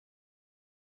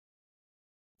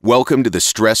Welcome to the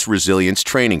Stress Resilience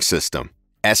Training System,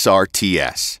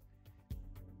 SRTS.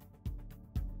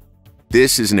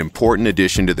 This is an important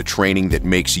addition to the training that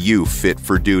makes you fit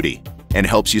for duty and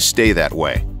helps you stay that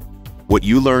way. What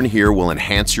you learn here will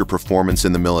enhance your performance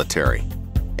in the military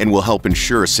and will help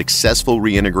ensure successful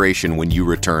reintegration when you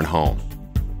return home.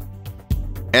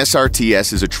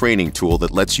 SRTS is a training tool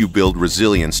that lets you build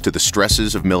resilience to the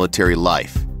stresses of military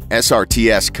life.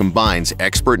 SRTS combines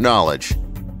expert knowledge,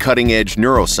 cutting-edge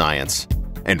neuroscience,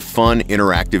 and fun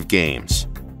interactive games.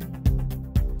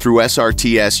 Through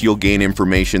SRTS, you'll gain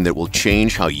information that will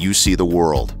change how you see the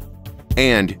world.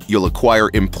 And you'll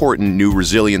acquire important new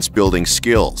resilience-building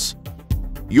skills.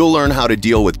 You'll learn how to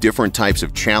deal with different types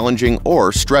of challenging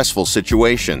or stressful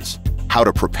situations, how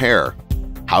to prepare,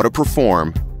 how to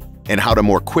perform, and how to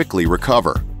more quickly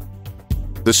recover.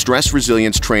 The Stress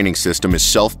Resilience Training System is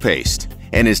self-paced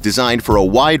and is designed for a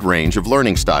wide range of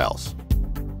learning styles.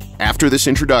 After this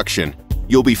introduction,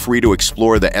 you'll be free to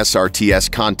explore the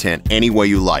SRTS content any way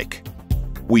you like.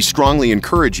 We strongly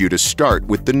encourage you to start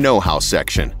with the know-how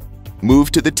section,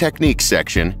 move to the technique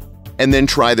section, and then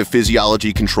try the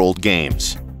physiology-controlled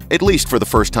games, at least for the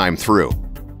first time through.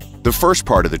 The first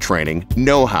part of the training,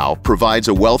 know-how, provides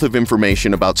a wealth of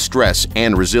information about stress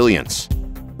and resilience,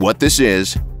 what this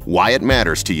is, why it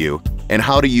matters to you, and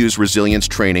how to use resilience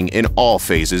training in all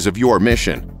phases of your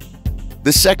mission.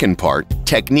 The second part,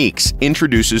 Techniques,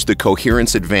 introduces the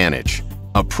Coherence Advantage,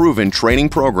 a proven training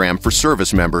program for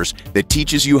service members that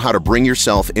teaches you how to bring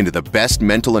yourself into the best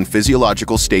mental and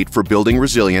physiological state for building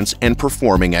resilience and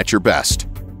performing at your best.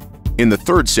 In the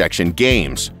third section,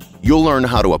 Games, you'll learn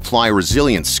how to apply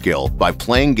resilience skill by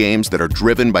playing games that are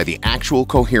driven by the actual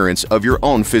coherence of your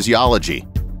own physiology.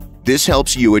 This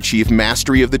helps you achieve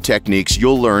mastery of the techniques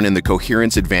you'll learn in the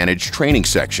Coherence Advantage training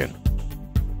section.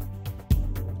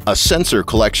 A sensor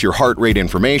collects your heart rate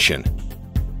information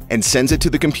and sends it to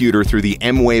the computer through the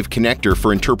M-Wave connector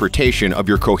for interpretation of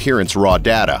your coherence raw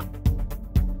data.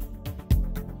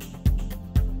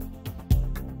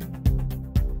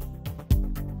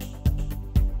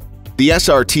 The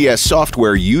SRTS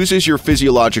software uses your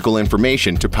physiological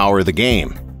information to power the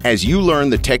game. As you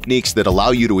learn the techniques that allow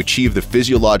you to achieve the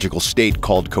physiological state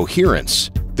called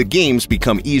coherence, the games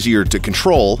become easier to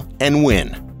control and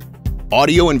win.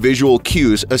 Audio and visual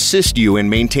cues assist you in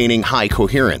maintaining high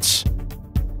coherence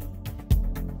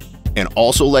and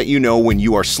also let you know when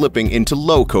you are slipping into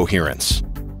low coherence.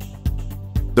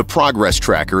 The progress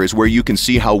tracker is where you can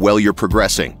see how well you're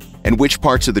progressing and which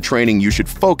parts of the training you should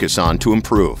focus on to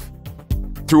improve.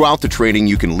 Throughout the training,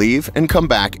 you can leave and come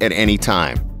back at any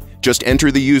time. Just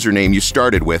enter the username you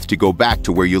started with to go back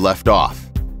to where you left off.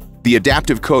 The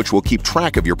adaptive coach will keep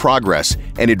track of your progress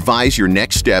and advise your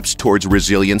next steps towards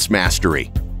resilience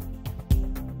mastery.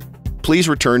 Please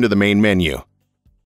return to the main menu.